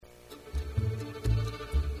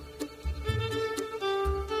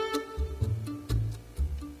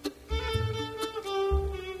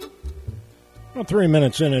Well, 3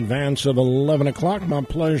 minutes in advance of 11 o'clock, my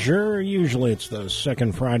pleasure. Usually it's the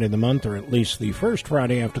second Friday of the month, or at least the first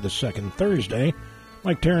Friday after the second Thursday.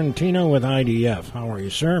 Mike Tarantino with IDF. How are you,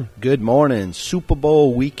 sir? Good morning. Super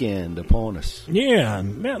Bowl weekend upon us. Yeah,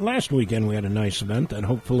 last weekend we had a nice event that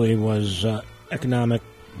hopefully was economic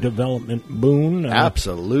development boon.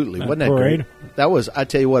 Absolutely. Wasn't that parade. Great? That was, I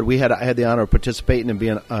tell you what, I had the honor of participating and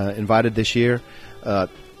being invited this year.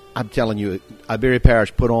 I'm telling you, Iberia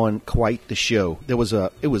Parish put on quite the show. It was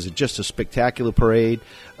just a spectacular parade.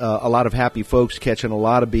 A lot of happy folks catching a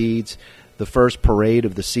lot of beads. The first parade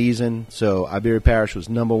of the season. So Iberia Parish was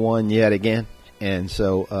number one yet again. And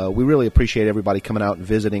so we really appreciate everybody coming out and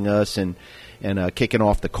visiting us and kicking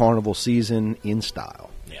off the carnival season in style.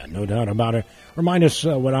 Yeah, no doubt about it. Remind us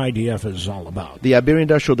what IDF is all about. The Iberia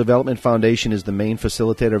Industrial Development Foundation is the main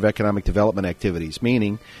facilitator of economic development activities,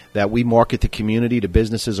 meaning that we market the community to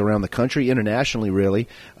businesses around the country, internationally really,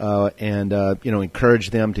 and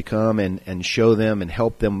encourage them to come and show them and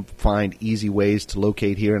help them find easy ways to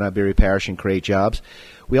locate here in Iberia Parish and create jobs.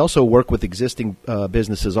 We also work with existing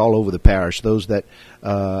businesses all over the parish, those that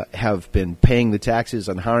have been paying the taxes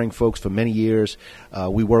and hiring folks for many years.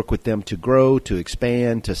 We work with them to grow, to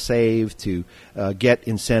expand, to save, to get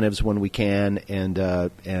incentives when we can, and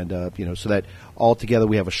so that all together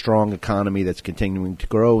we have a strong economy that's continuing to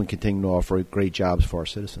grow and continuing to offer great jobs for our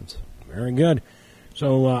citizens. Very good.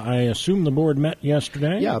 So I assume the board met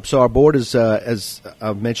yesterday? Yeah, so our board is, as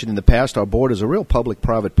I've mentioned in the past, our board is a real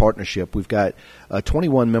public-private partnership. We've got a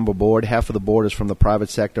 21-member board. Half of the board is from the private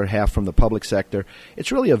sector, half from the public sector. It's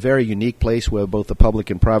really a very unique place where both the public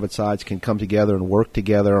and private sides can come together and work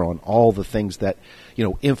together on all the things that,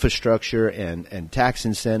 infrastructure and tax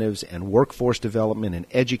incentives and workforce development and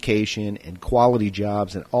education and quality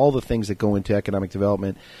jobs and all the things that go into economic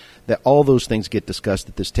development. That all those things get discussed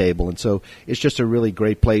at this table. And so it's just a really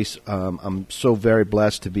great place. I'm so very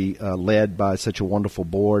blessed to be led by such a wonderful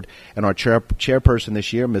board. And our chairperson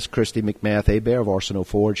this year, Miss Christy McMath-Hebert of Arsenal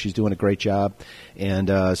Ford, she's doing a great job.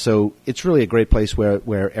 And so it's really a great place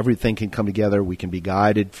where everything can come together. We can be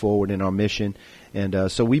guided forward in our mission.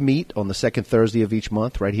 And so we meet on the second Thursday of each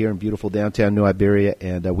month right here in beautiful downtown New Iberia.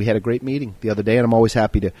 And we had a great meeting the other day, and I'm always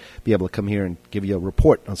happy to be able to come here and give you a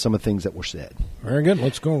report on some of the things that were said. Very good.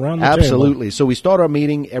 Let's go around the Absolutely. table. So we start our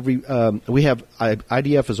meeting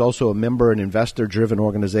IDF is also a member and investor-driven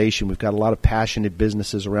organization. We've got a lot of passionate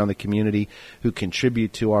businesses around the community who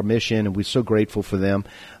contribute to our mission, and we're so grateful for them.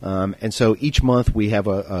 And so each month we have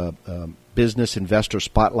a Business Investor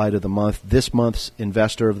Spotlight of the Month. This month's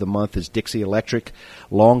Investor of the Month is Dixie Electric,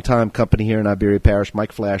 longtime company here in Iberia Parish.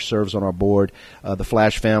 Mike Flash serves on our board. The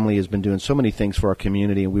Flash family has been doing so many things for our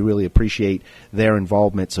community, and we really appreciate their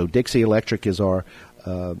involvement. So Dixie Electric is our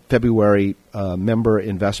February member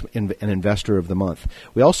and investor of the month.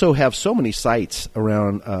 We also have so many sites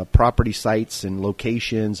around property sites and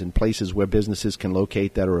locations and places where businesses can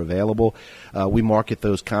locate that are available. We market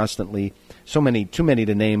those constantly. Too many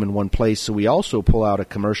to name in one place. So we also pull out a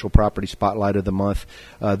commercial property spotlight of the month.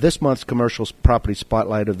 This month's commercial property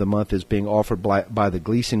spotlight of the month is being offered by the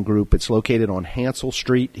Gleason Group. It's located on Hansel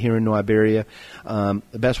Street here in New Iberia.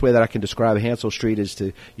 The best way that I can describe Hansel Street is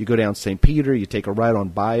you go down St. Peter, you take a right on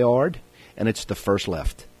Bayard, and it's the first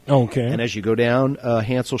left. Okay. And as you go down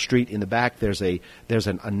Hansel Street in the back, there's a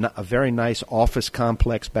very nice office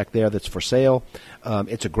complex back there that's for sale.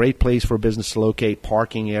 It's a great place for a business to locate,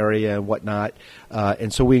 parking area and whatnot.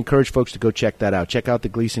 And so we encourage folks to go check that out. Check out the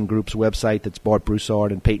Gleason Group's website. That's Bart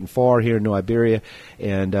Broussard and Peyton Farr here in New Iberia,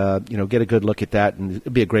 and get a good look at that. And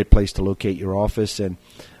it'd be a great place to locate your office and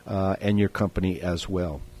your company as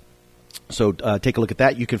well. So take a look at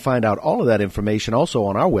that. You can find out all of that information also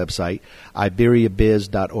on our website,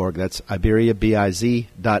 iberiabiz.org. That's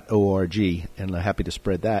iberiabiz.org, and I'm happy to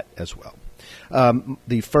spread that as well.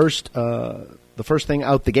 The first thing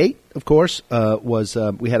out the gate, of course, was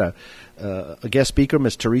we had a guest speaker,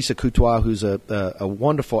 Ms. Teresa Coutois, who's a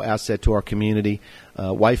wonderful asset to our community,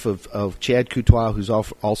 wife of Chad Coutois, who's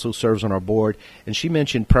also serves on our board, and she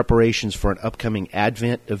mentioned preparations for an upcoming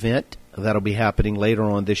Advent event that'll be happening later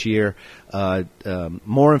on this year.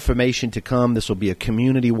 More information to come. This will be a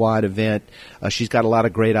community-wide event. She's got a lot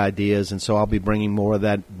of great ideas, and so I'll be bringing more of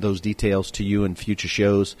those details to you in future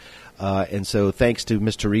shows. And so thanks to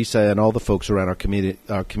Ms. Teresa and all the folks around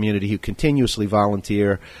our community who continuously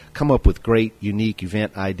volunteer, come up with great, unique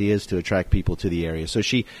event ideas to attract people to the area. So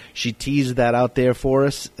she teased that out there for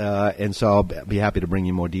us, and so I'll be happy to bring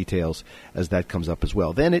you more details as that comes up as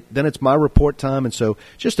well. Then it's my report time, and so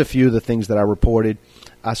just a few of the things that I reported.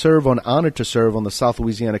 Honored to serve on the South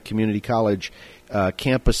Louisiana Community College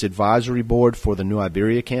Campus Advisory Board for the new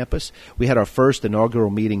Iberia campus. We had our first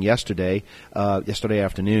inaugural meeting yesterday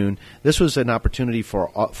afternoon. This was an opportunity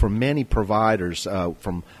for many providers,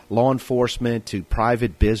 from law enforcement to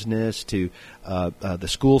private business to the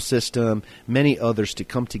school system, many others, to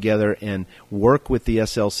come together and work with the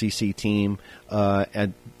SLCC team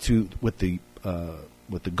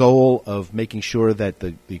with the goal of making sure that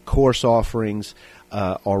the course offerings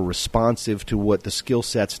are responsive to what the skill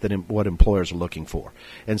sets what employers are looking for.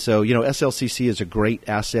 And so, SLCC is a great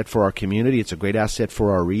asset for our community. It's a great asset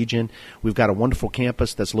for our region. We've got a wonderful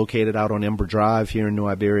campus that's located out on Ember Drive here in New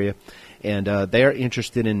Iberia. And they're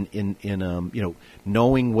interested in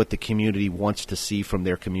knowing what the community wants to see from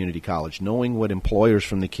their community college, knowing what employers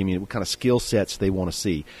from the community, what kind of skill sets they want to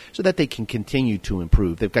see, so that they can continue to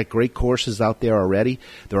improve. They've got great courses out there already.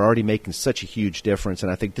 They're already making such a huge difference,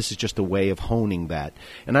 and I think this is just a way of honing that.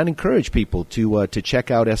 And I'd encourage people to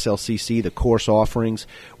check out SLCC, the course offerings,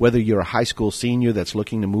 whether you're a high school senior that's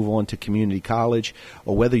looking to move on to community college,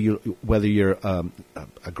 or whether you're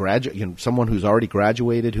a graduate, someone who's already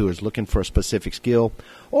graduated who is looking for a specific skill,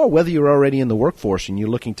 or whether you're already in the workforce and you're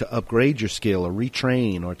looking to upgrade your skill or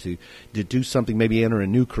retrain or to do something, maybe enter a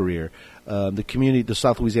new career. The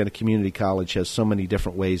South Louisiana Community College has so many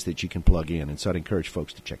different ways that you can plug in, and so I'd encourage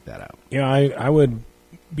folks to check that out. Yeah, I would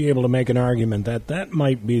be able to make an argument that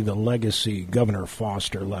might be the legacy Governor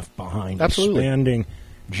Foster left behind. Absolutely. Expanding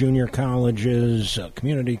junior colleges,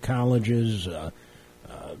 community colleges,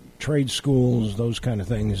 trade schools, those kind of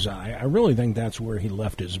things. I really think that's where he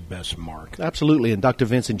left his best mark. Absolutely. And Dr.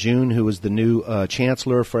 Vincent June, who is the new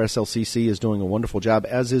chancellor for SLCC, is doing a wonderful job,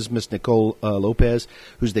 as is Ms. Nicole Lopez,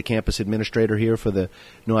 who's the campus administrator here for the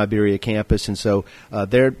New Iberia campus. And so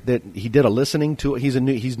he did a listening tour.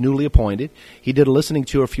 He's newly appointed. He did a listening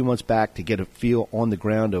tour a few months back to get a feel on the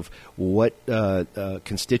ground of what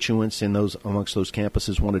constituents amongst those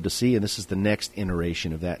campuses wanted to see, and this is the next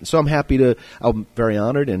iteration of that. And so I'm very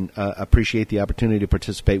honored and appreciate the opportunity to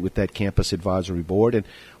participate with that campus advisory board, and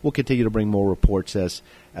we'll continue to bring more reports as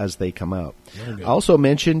they come out. I also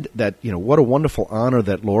mentioned that what a wonderful honor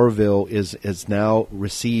that Laurelville is now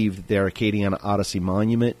received their Acadiana Odyssey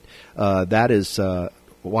Monument. That is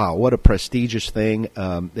wow, what a prestigious thing.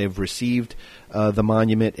 They've received the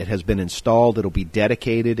monument. It has been installed. It'll be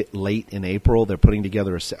dedicated late in April. They're putting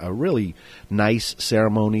together a really nice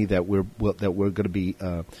ceremony that we're going to be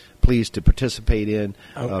pleased to participate in.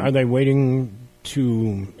 Are they waiting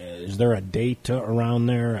to? Is there a date around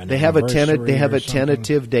there? They have a tentative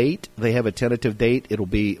date. They have a tentative date. It'll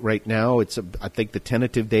be right now. I think the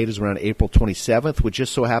tentative date is around April 27th, which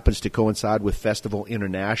just so happens to coincide with Festival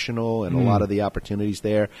International and a lot of the opportunities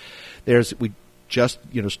there.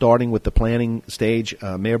 Starting with the planning stage,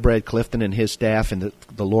 Mayor Brad Clifton and his staff and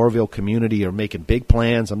the Laurelville community are making big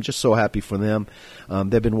plans. I'm just so happy for them.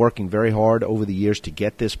 They've been working very hard over the years to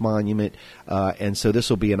get this monument, and so this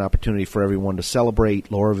will be an opportunity for everyone to celebrate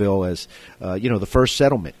Laurelville as the first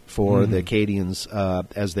settlement for the Acadians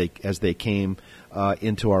as they came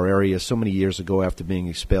into our area so many years ago after being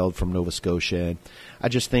expelled from Nova Scotia. And I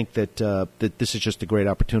just think that this is just a great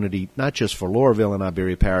opportunity, not just for Laurelville and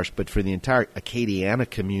Iberia Parish, but for the entire Acadiana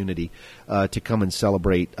community to come and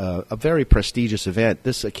celebrate a very prestigious event.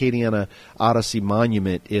 This Acadiana Odyssey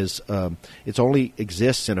Monument it only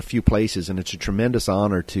exists in a few places, and it's a tremendous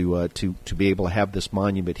honor to be able to have this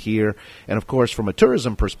monument here. And of course, from a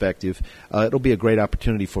tourism perspective, it'll be a great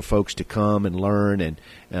opportunity for folks to come and learn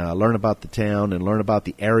about the town and learn about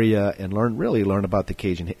the area and learn about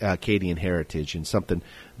the Acadian heritage, and something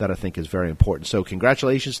that I think is very important. So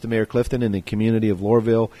congratulations to Mayor Clifton and the community of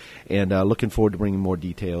Laurelville, and looking forward to bringing more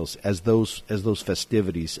details as those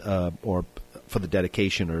festivities or for the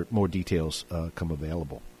dedication or more details come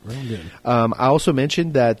available. Real good. I also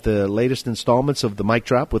mentioned that the latest installments of the Mic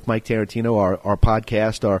Drop with Mike Tarantino, our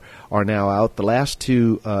podcast, are now out. The last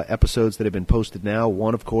two episodes that have been posted now,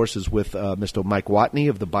 one, of course, is with Mr. Mike Watney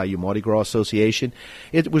of the Bayou Mardi Gras Association.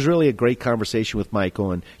 It was really a great conversation with Mike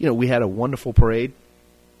on, we had a wonderful parade.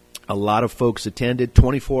 A lot of folks attended,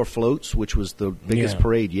 24 floats, which was the biggest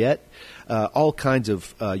parade yet. All kinds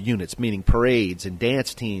of units, meaning parades and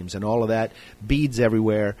dance teams and all of that, beads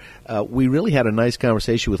everywhere. We really had a nice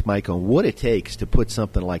conversation with Mike on what it takes to put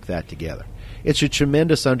something like that together. it's a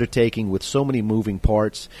tremendous undertaking with so many moving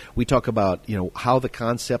parts. We talk about, how the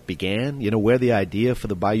concept began, where the idea for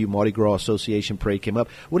the Bayou Mardi Gras Association Parade came up.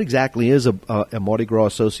 What exactly is a Mardi Gras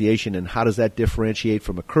Association, and how does that differentiate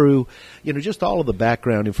from a crew? Just all of the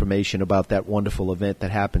background information about that wonderful event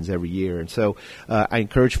that happens every year. And so I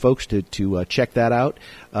encourage folks to check that out.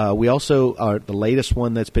 We also, the latest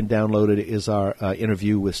one that's been downloaded is our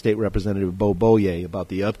interview with State Representative Beau Boyer about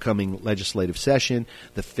the upcoming legislative session,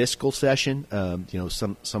 the fiscal session.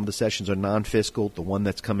 Some of the sessions are non-fiscal. The one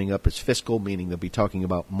that's coming up is fiscal, meaning they'll be talking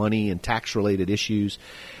about money and tax-related issues.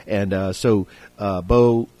 And so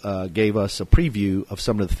Beau gave us a preview of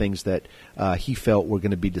some of the things that he felt were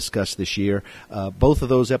going to be discussed this year. Both of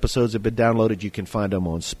those episodes have been downloaded. You can find them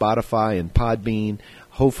on Spotify and Podbean.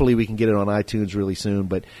 Hopefully we can get it on iTunes really soon,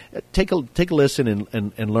 but take a listen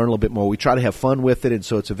and learn a little bit more. We try to have fun with it, and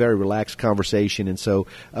so it's a very relaxed conversation. And so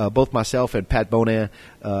both myself and Pat Bonin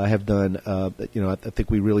have done, I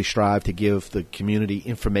think we really strive to give the community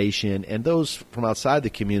information and those from outside the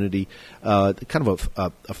community kind of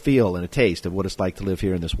a feel and a taste of what it's like to live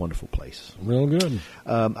here in this wonderful place. Real good.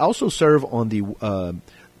 I also serve on the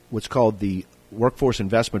what's called the Workforce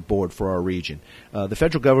Investment Board for our region. The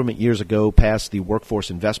federal government years ago passed the Workforce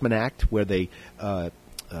Investment Act, where they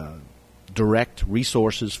direct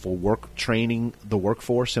resources for training the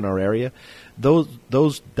workforce in our area.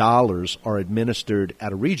 Those dollars are administered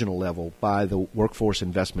at a regional level by the Workforce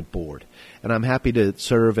Investment Board. And I'm happy to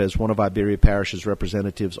serve as one of Iberia Parish's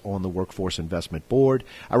representatives on the Workforce Investment Board.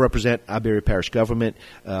 I represent Iberia Parish government.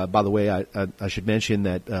 By the way, I should mention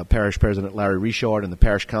that Parish President Larry Richard and the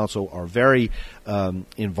Parish Council are very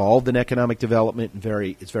involved in economic development.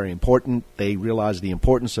 It's very important. They realize the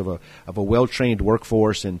importance of a well-trained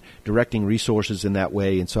workforce and directing resources in that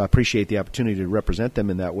way. And so I appreciate the opportunity to represent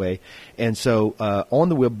them in that way. And so on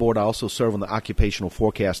the WIB board, I also serve on the Occupational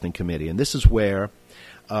Forecasting Committee. And this is where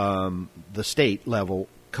the state level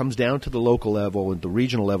comes down to the local level and the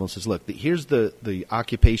regional level and says, look, here's the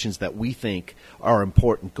occupations that we think are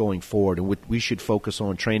important going forward and what we should focus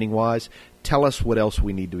on training-wise. Tell us what else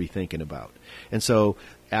we need to be thinking about. And so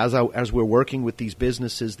as we're working with these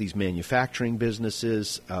businesses, these manufacturing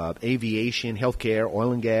businesses, aviation, healthcare,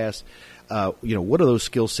 oil and gas, what are those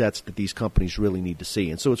skill sets that these companies really need to see?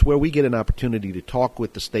 And so it's where we get an opportunity to talk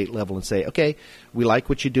with the state level and say, okay, we like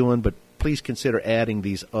what you're doing, but please consider adding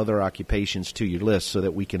these other occupations to your list so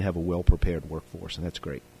that we can have a well-prepared workforce, and that's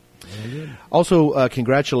great. Also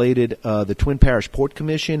congratulated the Twin Parish Port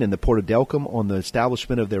Commission and the Port of Delcombe on the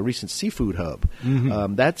establishment of their recent seafood hub.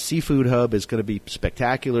 Mm-hmm. That seafood hub is going to be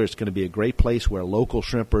spectacular. It's going to be a great place where local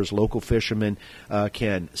shrimpers, local fishermen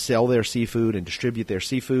can sell their seafood and distribute their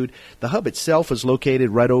seafood. The hub itself is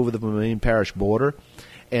located right over the Vermilion Parish border,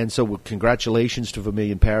 and so congratulations to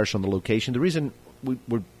Vermilion Parish on the location. The reason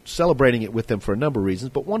we're celebrating it with them for a number of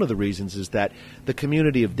reasons, but one of the reasons is that the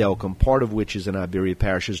community of Delcombe, part of which is in Iberia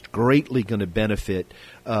Parish, is greatly going to benefit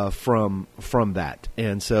from that.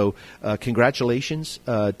 And so congratulations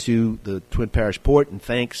to the Twin Parish Port, and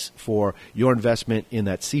thanks for your investment in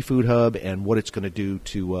that seafood hub and what it's going to do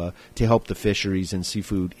to help the fisheries and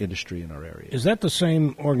seafood industry in our area. Is that the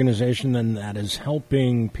same organization then that is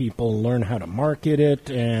helping people learn how to market it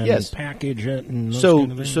and package it? And those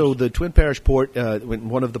kind of things? So the Twin Parish Port,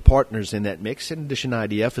 one of the partners in that mix, in addition to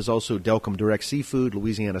IDF, is also Delcombe Direct Seafood,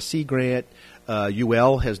 Louisiana Sea Grant.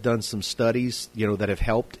 UL has done some studies, that have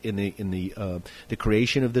helped in the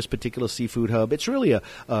creation of this particular seafood hub. It's really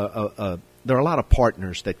there are a lot of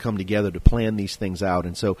partners that come together to plan these things out,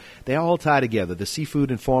 and so they all tie together. The Seafood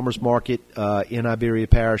and Farmers Market in Iberia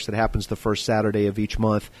Parish that happens the first Saturday of each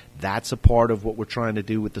month, that's a part of what we're trying to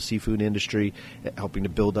do with the seafood industry, helping to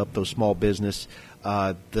build up those small business.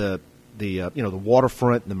 The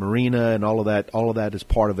waterfront and the marina and all of that is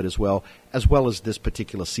part of it as well as this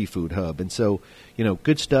particular seafood hub. And so,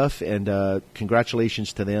 good stuff, and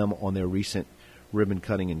congratulations to them on their recent ribbon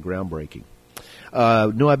cutting and groundbreaking.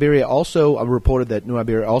 New Iberia also, I reported that New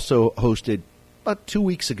Iberia also hosted about 2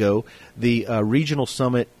 weeks ago the regional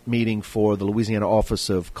summit meeting for the Louisiana Office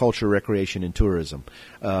of Culture, Recreation, and Tourism.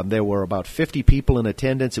 There were about 50 people in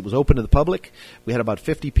attendance. It was open to the public. We had about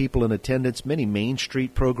 50 people in attendance, many Main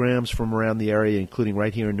Street programs from around the area, including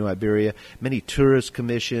right here in New Iberia, many tourist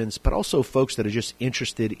commissions, but also folks that are just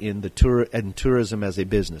interested in tourism as a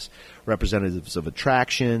business, representatives of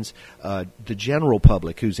attractions, the general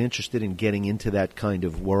public who's interested in getting into that kind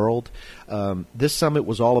of world. This summit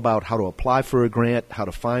was all about how to apply for a grant, how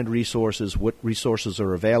to find resources, what resources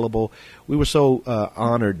are available. We were so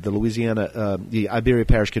honored. The Iberia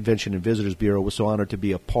Parish Convention and Visitors Bureau was so honored to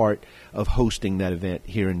be a part of hosting that event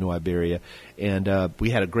here in New Iberia. And we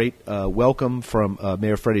had a great welcome from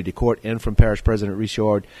Mayor Freddie DeCourt and from Parish President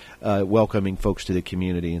Richard, welcoming folks to the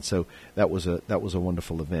community. And so that was a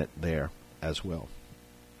wonderful event there as well.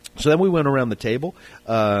 So then we went around the table.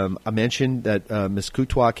 I mentioned that Ms.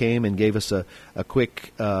 Coutois came and gave us a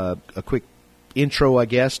quick intro, I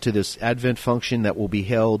guess, to this Advent function that will be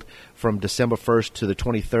held from December 1st to the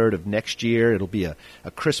 23rd of next year. It'll be a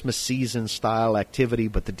Christmas season style activity,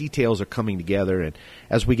 but the details are coming together. And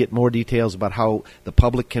as we get more details about how the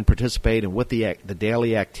public can participate and what the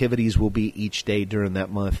daily activities will be each day during that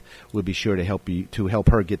month, we'll be sure to help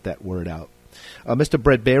her get that word out. Mr.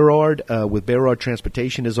 Brett Bayrard with Bayrard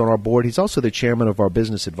Transportation is on our board. He's also the chairman of our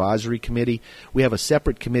Business Advisory Committee. We have a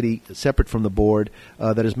separate committee, separate from the board,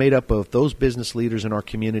 that is made up of those business leaders in our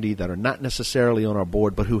community that are not necessarily on our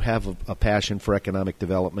board but who have a passion for economic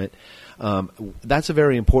development. That's a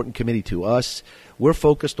very important committee to us. We're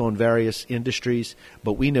focused on various industries,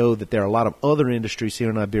 but we know that there are a lot of other industries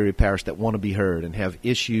here in Iberia Parish that want to be heard and have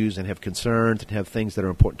issues and have concerns and have things that are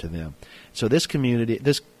important to them. So this committee,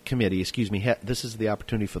 this is the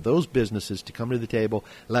opportunity for those businesses to come to the table,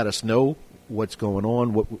 let us know what's going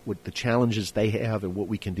on, what the challenges they have, and what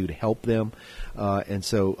we can do to help them. And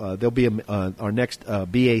so there'll be our next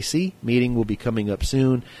BAC meeting will be coming up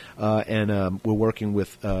soon, and we're working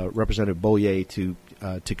with Representative Bollier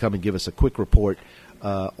to come and give us a quick report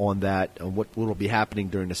on that, on what will be happening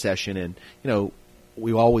during the session. And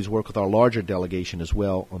we always work with our larger delegation as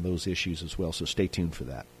well on those issues as well. So stay tuned for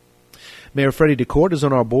that. Mayor Freddie DeCourt is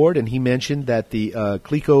on our board, and he mentioned that the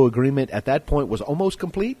CLECO agreement at that point was almost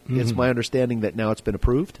complete. Mm-hmm. It's my understanding that now it's been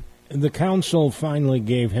approved. The council finally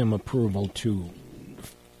gave him approval to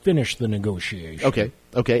finish the negotiation.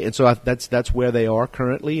 Okay, and so that's where they are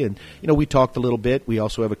currently. And, we talked a little bit. We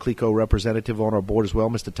also have a CLECO representative on our board as well,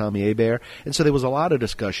 Mr. Tommy Iberia. And so there was a lot of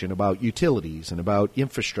discussion about utilities and about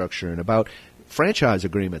infrastructure and about franchise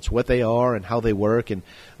agreements, what they are and how they work. And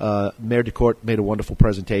Mayor DeCourt made a wonderful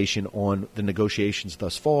presentation on the negotiations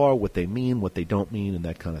thus far, what they mean, what they don't mean, and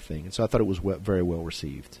that kind of thing. And so I thought it was very well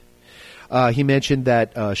received. He mentioned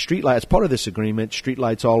that streetlights, as part of this agreement,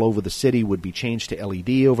 streetlights all over the city would be changed to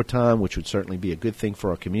LED over time, which would certainly be a good thing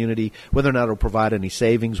for our community. Whether or not it'll provide any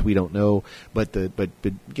savings, we don't know. But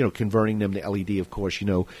converting them to LED, of course,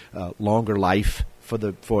 longer life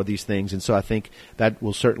for these things, and so I think that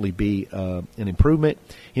will certainly be an improvement.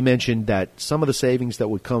 He mentioned that some of the savings that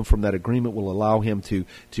would come from that agreement will allow him to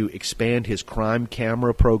expand his crime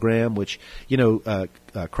camera program, which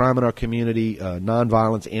crime in our community,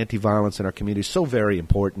 nonviolence, anti-violence in our community is so very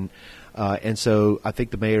important. And so I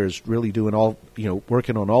think the mayor is really doing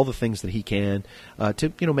working on all the things that he can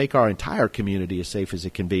to make our entire community as safe as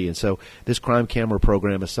it can be. And so this crime camera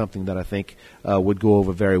program is something that I think would go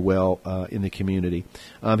over very well in the community.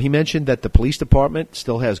 He mentioned that the police department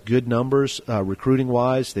still has good numbers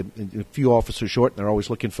recruiting-wise. They're a few officers short, and they're always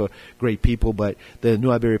looking for great people. But the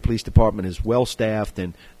New Iberia Police Department is well-staffed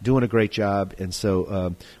and doing a great job. And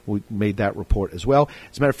so we made that report as well.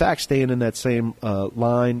 As a matter of fact, staying in that same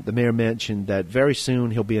line, the mayor mentioned that very soon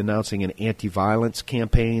he'll be announcing an anti-violence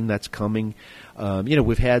campaign that's coming.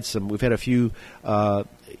 We've had a few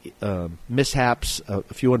mishaps, a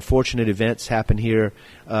few unfortunate events happen here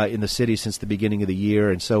in the city since the beginning of the year,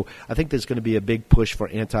 and so I think there's going to be a big push for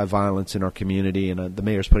anti-violence in our community, and the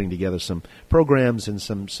mayor's putting together some programs and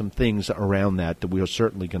some things around that we are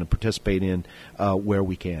certainly going to participate in where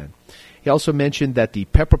we can. He also mentioned that the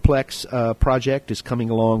Pepperplex project is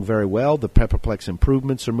coming along very well. The Pepperplex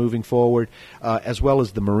improvements are moving forward, as well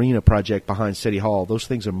as the Marina project behind City Hall. Those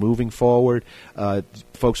things are moving forward.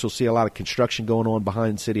 Folks will see a lot of construction going on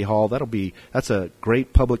behind City Hall. That's a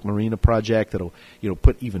great public marina project that'll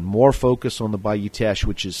put even more focus on the Bayou Teche,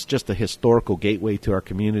 which is just a historical gateway to our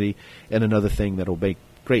community, and another thing that'll make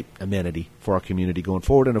great amenity for our community going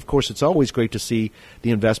forward. And, of course, it's always great to see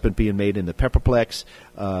the investment being made in the Pepperplex.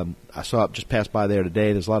 I saw it just pass by there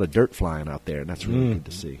today. There's a lot of dirt flying out there, and that's really good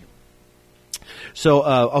to see. So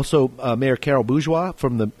also Mayor Carol Bourgeois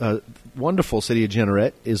from the wonderful city of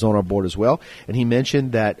Jeanerette is on our board as well. And he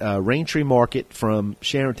mentioned that Raintree Market from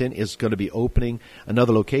Sharonton is going to be opening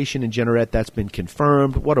another location in Jeanerette. That's been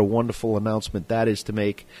confirmed. What a wonderful announcement that is to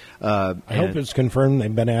make. I hope it's confirmed.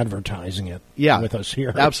 They've been advertising it with us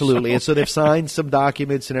here. Absolutely. And so they've signed some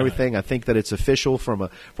documents and everything. I think that it's official from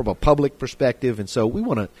a public perspective. And so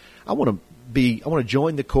I want to to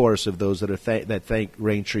join the chorus of those that thank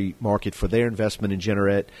Raintree Market for their investment in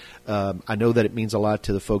Generette. I know that it means a lot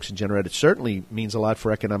to the folks in Generette. It certainly means a lot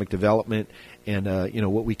for economic development and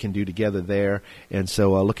what we can do together there. And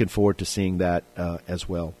so looking forward to seeing that as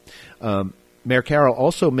well. Mayor Carroll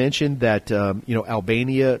also mentioned that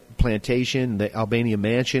Albania Plantation, the Albania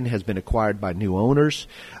Mansion, has been acquired by new owners.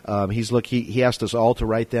 He asked us all to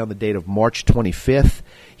write down the date of March 25th.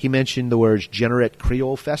 He mentioned the words Generette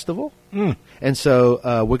Creole Festival, and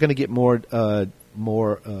so we're going to get more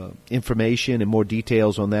information and more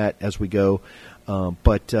details on that as we go.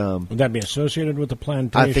 But would that be associated with the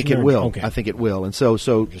plantation? I think it will. Okay. I think it will. And so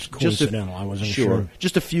just coincidental. I wasn't sure.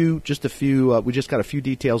 Just a few. We just got a few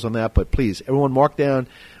details on that. But please, everyone, mark down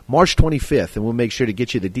March 25th, and we'll make sure to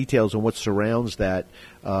get you the details on what surrounds that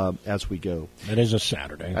as we go. That is a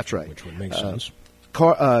Saturday. That's right. Which would make sense.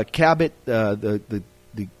 Cabot, the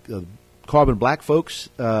Carbon Black folks,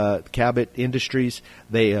 Cabot Industries,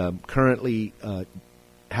 they currently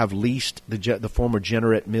have leased the former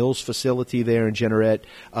Generette Mills facility there in Generette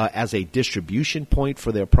as a distribution point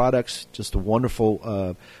for their products. Just a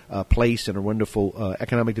wonderful place and a wonderful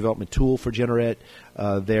economic development tool for Generette.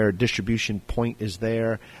 Their distribution point is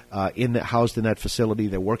there housed in that facility.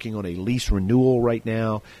 They're working on a lease renewal right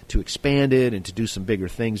now to expand it and to do some bigger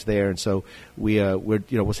things there. And so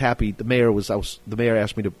was happy. The mayor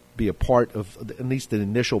asked me to be a part of at least the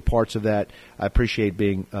initial parts of that. I appreciate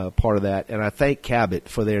being part of that, and I thank Cabot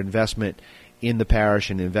for their investment in the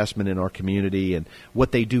parish and investment in our community and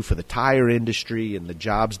what they do for the tire industry and the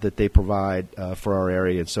jobs that they provide for our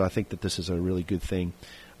area. And so I think that this is a really good thing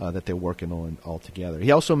that they're working on all together.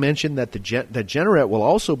 He also mentioned that that Generette will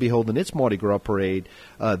also be holding its Mardi Gras parade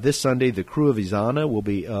this Sunday. The crew of Izana will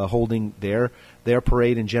be holding their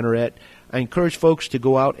parade in Generette. I encourage folks to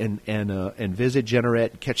go out and visit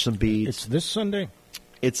Generette, catch some beads. It's this Sunday?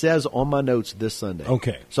 It says on my notes this Sunday.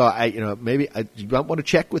 Okay. So maybe you might want to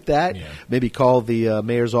check with that. Yeah. Maybe call the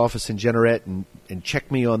mayor's office in Generette and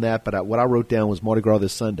check me on that. But what I wrote down was Mardi Gras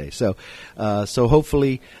this Sunday. So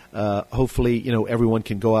hopefully everyone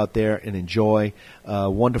can go out there and enjoy a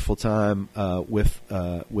wonderful time with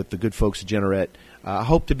the good folks at Generette. I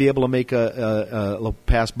hope to be able to make a little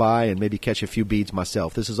pass by and maybe catch a few beads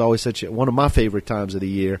myself. This is always one of my favorite times of the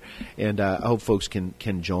year, and I hope folks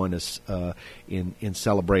can join us in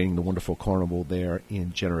celebrating the wonderful carnival there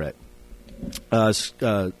in Generette.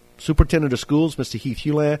 Superintendent of Schools, Mr. Heath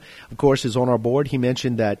Hewland, of course, is on our board. He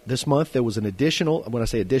mentioned that this month there was an additional, when I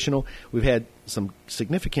say additional, we've had some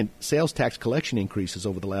significant sales tax collection increases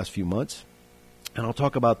over the last few months. And I'll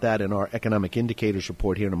talk about that in our economic indicators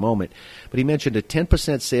report here in a moment. But he mentioned a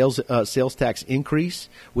 10% sales tax increase,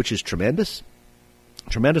 which is tremendous,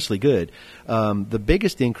 tremendously good. The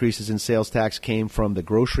biggest increases in sales tax came from the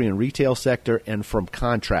grocery and retail sector and from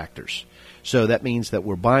contractors. So that means that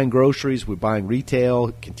we're buying groceries, we're buying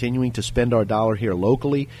retail, continuing to spend our dollar here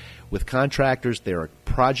locally. With contractors, there are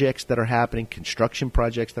projects that are happening, construction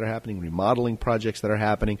projects that are happening, remodeling projects that are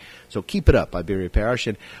happening. So keep it up, Iberia Parish.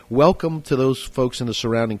 And welcome to those folks in the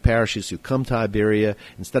surrounding parishes who come to Iberia.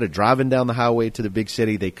 Instead of driving down the highway to the big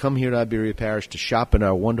city, they come here to Iberia Parish to shop in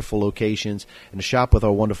our wonderful locations and to shop with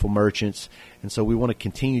our wonderful merchants. And so we want to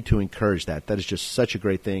continue to encourage that. That is just such a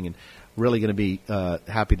great thing. And really going to be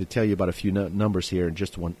happy to tell you about a few numbers here in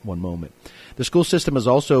just one moment. The school system is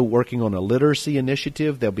also working on a literacy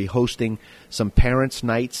initiative. They'll be hosting some parents'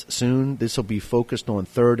 nights soon. This will be focused on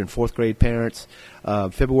 3rd and 4th grade parents.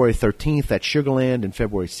 February 13th at Sugarland and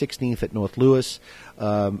February 16th at North Lewis,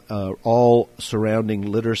 all surrounding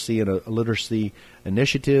literacy and a literacy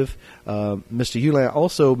initiative. Mr. Hewland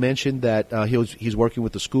also mentioned that he's working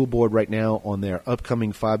with the school board right now on their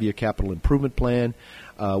upcoming 5-year capital improvement plan.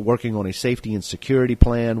 Working on a safety and security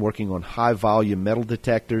plan, working on high-volume metal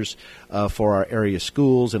detectors for our area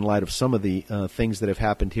schools in light of some of the things that have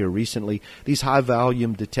happened here recently. These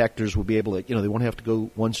high-volume detectors will be able to, they won't have to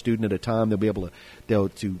go one student at a time. They'll be able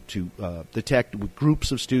to detect with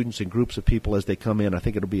groups of students and groups of people as they come in. I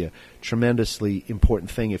think it'll be a tremendously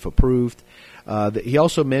important thing if approved. He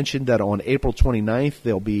also mentioned that on April 29th,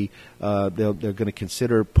 they're going to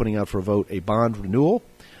consider putting out for a vote a bond renewal.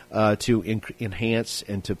 To enhance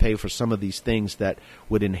and to pay for some of these things that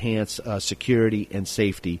would enhance security and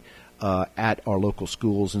safety at our local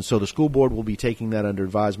schools. And so the school board will be taking that under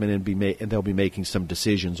advisement and they'll be making some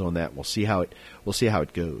decisions on that. We'll see how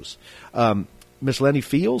it goes. Miss Lenny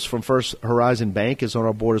Fields from First Horizon Bank is on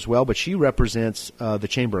our board as well, but she represents the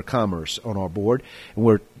Chamber of Commerce on our board,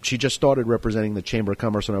 and she just started representing the Chamber of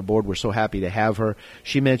Commerce on our board. We're so happy to have her.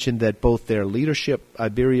 She mentioned that both their Leadership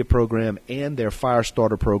Iberia program and their Fire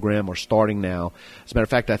Starter program are starting now. As a matter of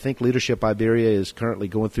fact, I think Leadership Iberia is currently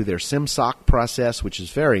going through their SimSoc process, which is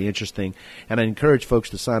very interesting, and I encourage folks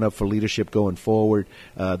to sign up for Leadership going forward.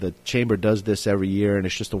 The Chamber does this every year, and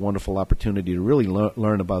it's just a wonderful opportunity to really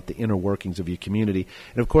learn about the inner workings of your community.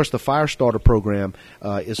 And, of course, the Fire Starter program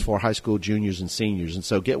is for high school juniors and seniors. And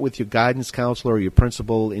so get with your guidance counselor or your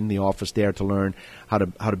principal in the office there to learn how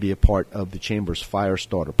to be a part of the Chamber's Fire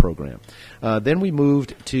Starter program. Then we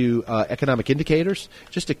moved to economic indicators.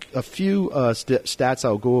 Just a few stats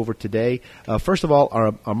I'll go over today. First of all,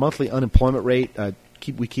 our monthly unemployment rate.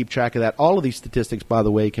 We keep track of that. All of these statistics, by the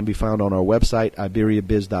way, can be found on our website,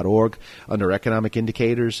 iberiabiz.org, under economic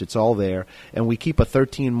indicators. It's all there. And we keep a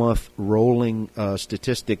 13-month rolling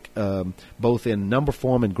statistic, both in number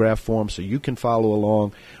form and graph form, so you can follow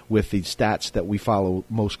along with the stats that we follow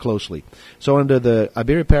most closely. So under the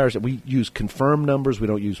Iberia Parish, we use confirmed numbers. We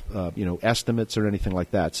don't use estimates or anything like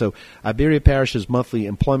that. So Iberia Parish's monthly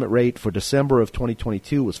employment rate for December of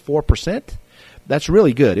 2022 was 4%. That's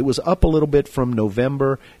really good. It was up a little bit from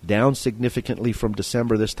November, down significantly from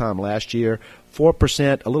December this time last year.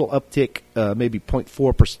 4%, a little uptick, maybe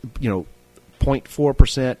 0.4%,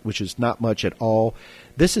 0.4%, which is not much at all.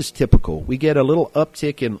 This is typical. We get a little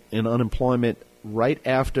uptick in unemployment right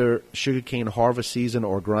after sugarcane harvest season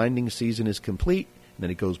or grinding season is complete. Then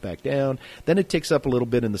it goes back down. Then it ticks up a little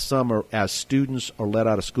bit in the summer as students are let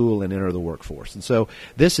out of school and enter the workforce. And so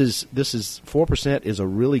this is 4% is a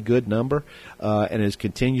really good number, and it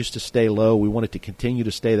continues to stay low. We want it to continue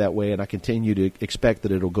to stay that way, and I continue to expect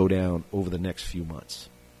that it'll go down over the next few months.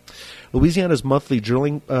 Louisiana's monthly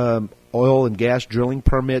drilling, oil and gas drilling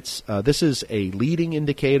permits. This is a leading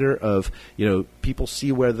indicator of, people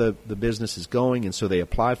see where the business is going, and so they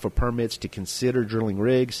apply for permits to consider drilling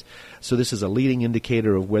rigs. So this is a leading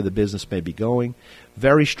indicator of where the business may be going.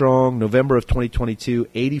 Very strong. November of 2022,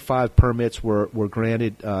 85 permits were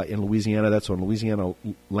granted in Louisiana. That's on Louisiana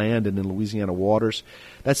land and in Louisiana waters.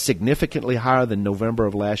 That's significantly higher than November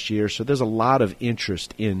of last year. So there's a lot of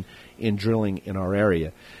interest in drilling in our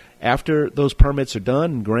area. After those permits are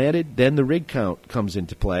done and granted, then the rig count comes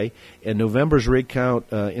into play. And November's rig count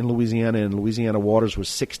in Louisiana and Louisiana waters was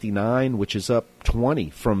 69, which is up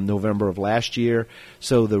 20 from November of last year.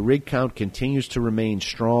 So the rig count continues to remain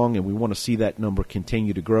strong, and we want to see that number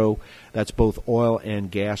continue to grow. That's both oil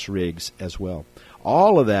and gas rigs as well.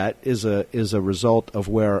 All of that is a result of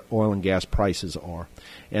where oil and gas prices are.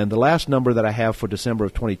 And the last number that I have for December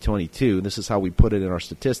of 2022, this is how we put it in our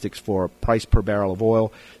statistics for price per barrel of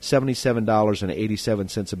oil,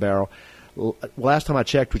 $77.87 a barrel. Last time I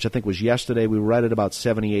checked, which I think was yesterday, we were right at about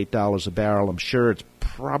 $78 a barrel. I'm sure it's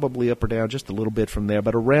probably up or down just a little bit from there,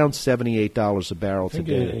 but around $78 a barrel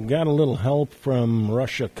today. It got a little help from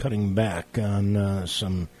Russia cutting back on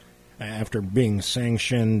some. After being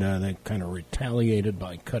sanctioned, they kind of retaliated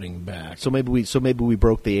by cutting back. So maybe we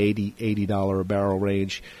broke the $80 a barrel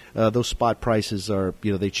range. Those spot prices are,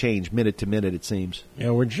 they change minute to minute, it seems. Yeah,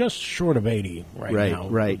 we're just short of 80 right now.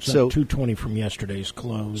 Right. It's so $2.20 from yesterday's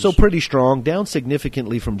close. So pretty strong, down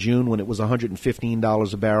significantly from June when it was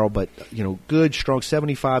 $115 a barrel, but good, strong.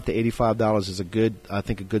 $75 to $85 is a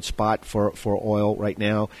good spot for oil right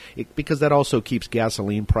now, because that also keeps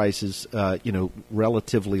gasoline prices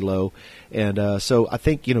relatively low. And so I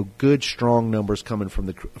think good strong numbers coming from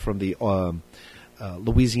the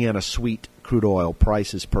Louisiana sweet crude oil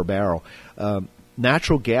prices per barrel.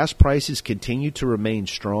 Natural gas prices continue to remain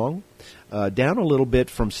strong, down a little bit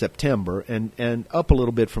from September and up a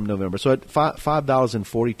little bit from November. So at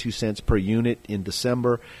 $5.42 per unit in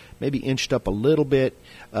December, maybe inched up a little bit.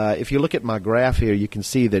 If you look at my graph here, you can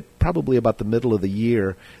see that probably about the middle of the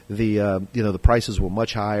year, the prices were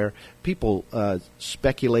much higher. People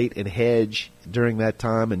speculate and hedge during that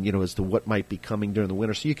time, and as to what might be coming during the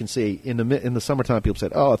winter. So you can see in the summertime, people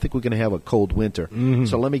said, "Oh, I think we're going to have a cold winter,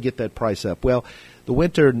 so let me get that price up." Well, the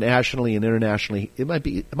winter nationally and internationally, it might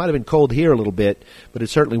have been cold here a little bit, but it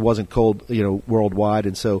certainly wasn't cold, worldwide.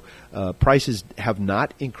 And so prices have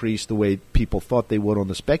not increased the way people thought they would on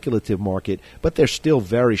the speculative market, but they're still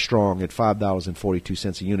very strong at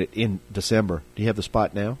 $5.42 a unit in December. Do you have the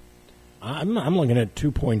spot now? I'm looking at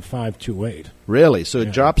 2.528. Really? So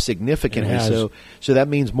it dropped significantly. So that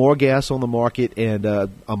means more gas on the market and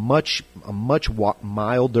a much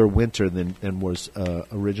milder winter than was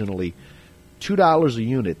originally. $2 a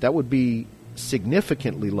unit. That would be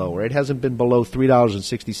significantly lower. It hasn't been below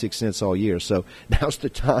 $3.66 all year. So now's the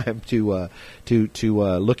time to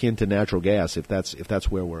look into natural gas if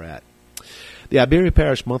that's where we're at. The Iberia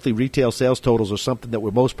Parish monthly retail sales totals are something that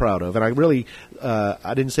we're most proud of, and I really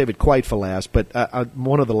I didn't save it quite for last, but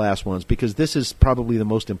one of the last ones, because this is probably the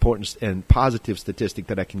most important and positive statistic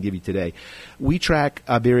that I can give you today. We track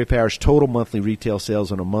Iberia Parish total monthly retail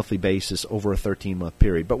sales on a monthly basis over a 13-month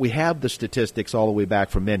period, but we have the statistics all the way back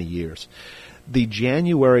for many years. The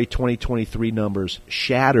January 2023 numbers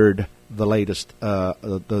shattered the latest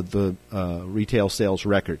retail sales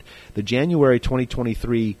record. The January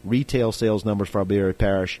 2023 retail sales numbers for Iberia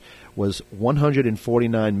Parish was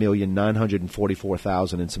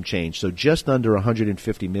 $149,944,000 and some change, so just under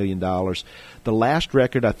 $150 million. The last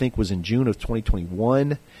record, I think, was in June of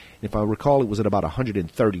 2021. If I recall, it was at about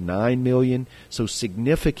 $139 million, so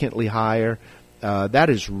significantly higher. That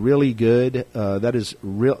is really good.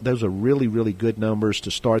 Those are really, really good numbers to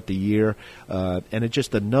start the year, and it's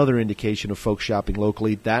just another indication of folks shopping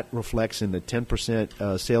locally. That reflects in the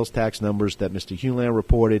 10% sales tax numbers that Mr. Hewland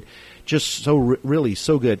reported. Just really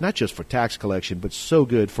so good, not just for tax collection, but so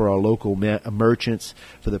good for our local merchants,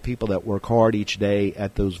 for the people that work hard each day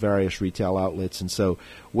at those various retail outlets. And so,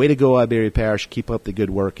 way to go, Iberia Parish. Keep up the good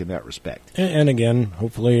work in that respect. And again,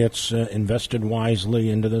 hopefully it's invested wisely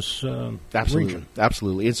into this region.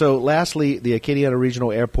 Absolutely. And so, lastly, the Acadiana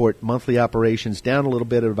Regional Airport monthly operations down a little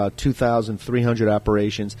bit at about 2,300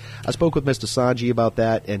 operations. I spoke with Mr. Sanji about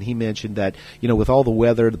that, and he mentioned that, with all the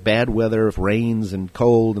weather, the bad weather of rains and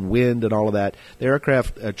cold and wind and all of that, the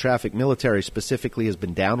aircraft traffic, military specifically, has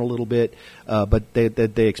been down a little bit, but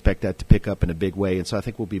they expect that to pick up in a big way, and so I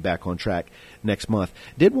think we'll be back on track next month.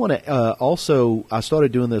 Did want to also, I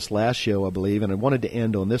started doing this last show, I believe, and I wanted to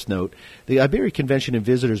end on this note. The Iberia Convention and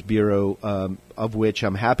Visitors Bureau, of which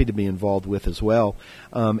I'm happy to be involved with as well,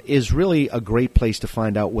 is really a great place to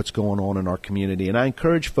find out what's going on in our community. And I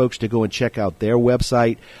encourage folks to go and check out their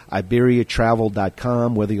website,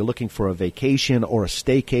 iberiatravel.com, whether you're looking for a vacation or a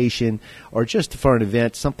staycation or just for an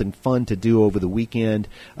event, something fun to do over the weekend.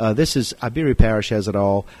 This is Iberia Parish has it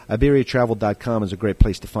all. Iberiatravel.com is a great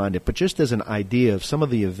place to find it. But just as an idea of some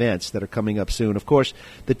of the events that are coming up soon, of course,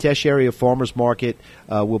 the Tesh Area Farmers Market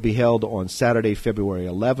will be held on Saturday, February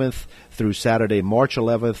 11th through Saturday, March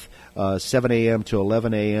 11th, 7 a.m. to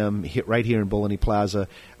 11 a.m. Right here in Bulleney Plaza,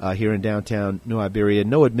 here in downtown New Iberia.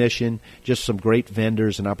 No admission, just some great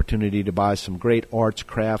vendors, an opportunity to buy some great arts,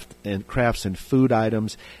 crafts and food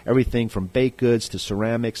items, everything from baked goods to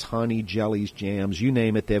ceramics, honey, jellies, jams, you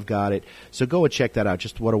name it, they've got it. So go and check that out.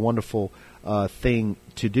 Just what a wonderful thing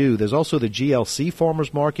to do. There's also the GLC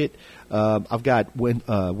Farmers Market. I've got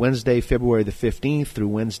Wednesday, February the 15th through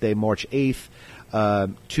Wednesday, March 8th.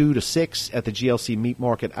 2 to 6 at the GLC Meat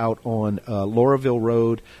Market out on Lauraville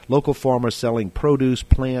Road. Local farmers selling produce,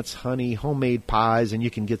 plants, honey, homemade pies, and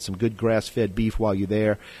you can get some good grass-fed beef while you're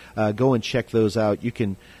there. Go and check those out. You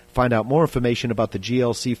can find out more information about the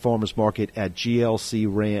GLC Farmers Market at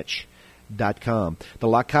glcranch.com. The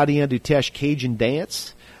L'Acadien du Teche Cajun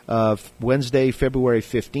Dance, Wednesday, February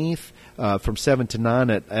 15th. From 7 to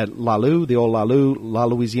 9 at La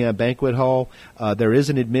Louisiane Banquet Hall. There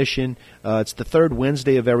is an admission. It's the third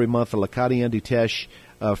Wednesday of every month. The L'Acadien du Teche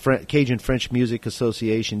Cajun French Music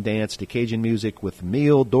Association dance to Cajun music with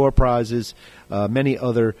meal, door prizes, many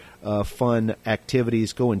other fun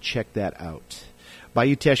activities. Go and check that out.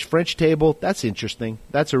 Bayou Teche French Table, that's interesting.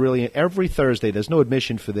 That's every Thursday, there's no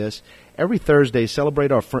admission for this. Every Thursday,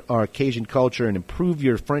 celebrate our Cajun culture and improve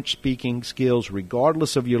your French-speaking skills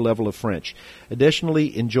regardless of your level of French.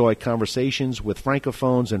 Additionally, enjoy conversations with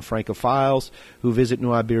Francophones and Francophiles who visit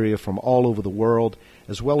New Iberia from all over the world,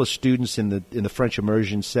 as well as students in the French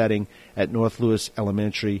immersion setting at North Lewis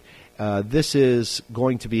Elementary. This is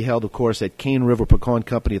going to be held, of course, at Cane River Pecan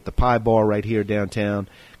Company at the Pie Bar right here downtown.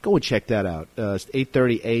 Go and check that out. It's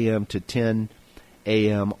 8:30 a.m. to 10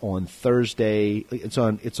 a.m. on Thursday. It's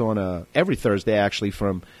on every Thursday, actually,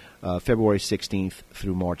 from February 16th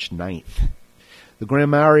through March 9th. The Grand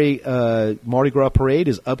Marais Mardi Gras Parade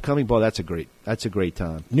is upcoming. Boy, that's a great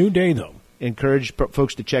time. New day, though. Encourage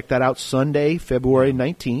folks to check that out. Sunday, February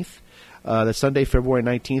 19th. That's Sunday, February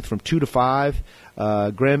 19th from 2 to 5.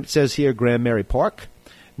 It says here Grand Marais Park.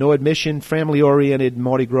 No admission, family-oriented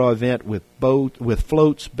Mardi Gras event with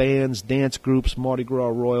floats, bands, dance groups, Mardi Gras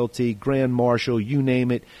royalty, Grand Marshal, you name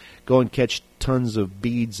it. Go and catch tons of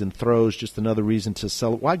beads and throws. Just another reason to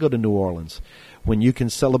celebrate. Why go to New Orleans when you can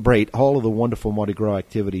celebrate all of the wonderful Mardi Gras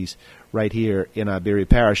activities right here in Iberia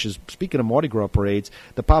Parish? Speaking of Mardi Gras parades,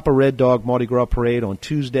 the Papa Red Dog Mardi Gras Parade on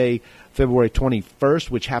Tuesday, February 21st,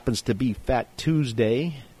 which happens to be Fat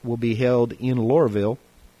Tuesday, will be held in Lauraville.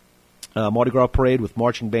 Mardi Gras parade with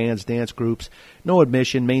marching bands, dance groups, no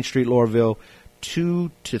admission, Main Street, Laurelville,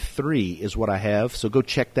 2 to 3 is what I have. So go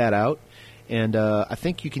check that out. And I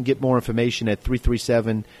think you can get more information at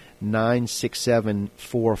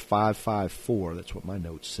 337-967-4554. That's what my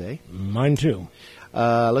notes say. Mine too.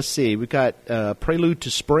 Let's see. We've got Prelude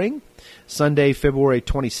to Spring, Sunday, February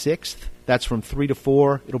 26th. That's from 3 to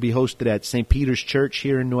 4. It'll be hosted at St. Peter's Church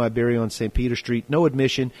here in New Iberia on St. Peter Street. No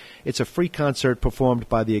admission. It's a free concert performed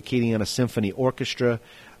by the Acadiana Symphony Orchestra.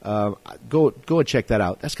 Go and check that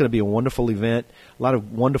out. That's going to be a wonderful event. A lot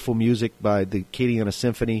of wonderful music by the Acadiana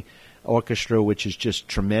Symphony Orchestra, which is just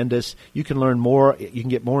tremendous. You can learn more. You can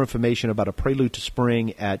get more information about A Prelude to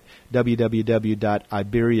Spring at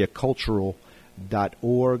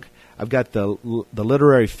www.iberiacultural.org. I've got the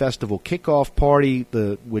Literary Festival kickoff party,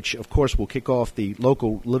 which of course will kick off the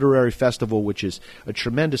local literary festival, which is a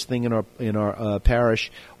tremendous thing in our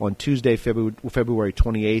parish on Tuesday, February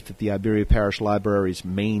 28th at the Iberia Parish Library's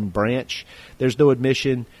main branch. There's no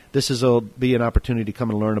admission. This will be an opportunity to come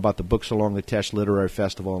and learn about the Books Along the Tesh Literary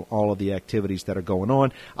Festival and all of the activities that are going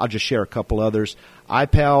on. I'll just share a couple others.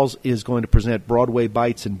 iPals is going to present Broadway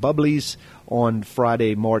Bites and Bubblies on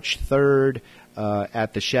Friday, March 3rd.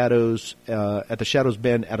 At the Shadows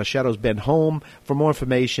Bend home. For more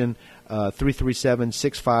information,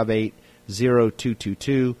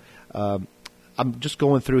 337-658-0222. I'm just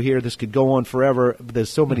going through here. This could go on forever. There's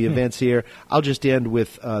so many events here. I'll just end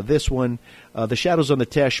with this one. The Shadows on the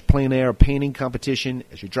Tesh plein air painting competition.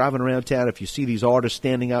 As you're driving around town, if you see these artists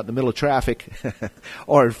standing out in the middle of traffic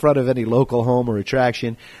or in front of any local home or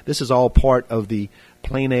attraction, this is all part of the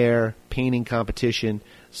plein air painting competition.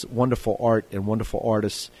 It's wonderful art and wonderful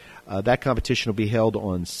artists. That competition will be held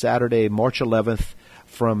on Saturday, March 11th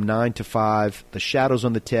from 9 to 5. The Shadows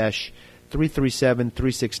on the Tesh,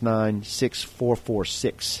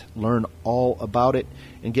 337-369-6446. Learn all about it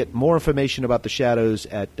and get more information about the Shadows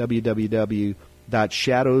at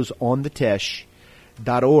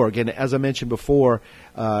www.shadowsonthetesh.org. And as I mentioned before,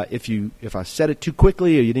 if I said it too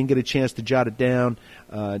quickly or you didn't get a chance to jot it down,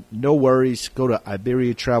 no worries. Go to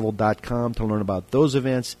iberiatravel.com to learn about those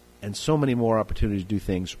events and so many more opportunities to do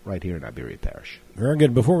things right here in Iberia Parish. Very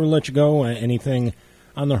good. Before we let you go, anything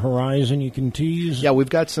on the horizon you can tease? Yeah, we've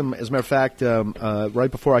got some. As a matter of fact,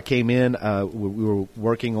 right before I came in, we were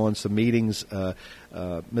working on some meetings.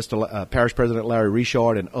 Mr. Parish President Larry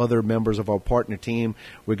Richard and other members of our partner team.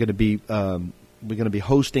 We're going to be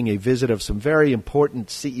hosting a visit of some very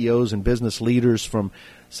important CEOs and business leaders from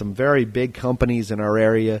some very big companies in our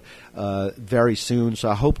area very soon. So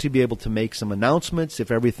I hope to be able to make some announcements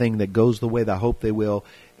if everything that goes the way that I hope they will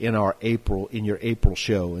in your April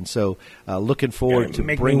show. And so looking forward to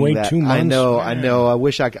bringing that. 2 months. I know. I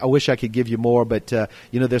wish I could give you more, but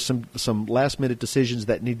there's some last minute decisions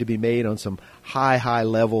that need to be made on some high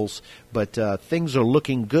levels. But things are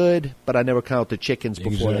looking good. But I never count the chickens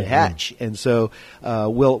before they hatch. And so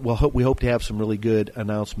we hope to have some really good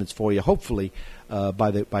announcements for you. Hopefully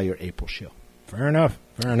by your April show. Fair enough.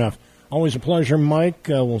 Always a pleasure, Mike.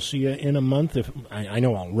 We'll see you in a month. If I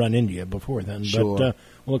know I'll run into you before then, sure. But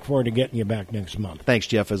we'll look forward to getting you back next month. Thanks,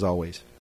 Jeff, as always.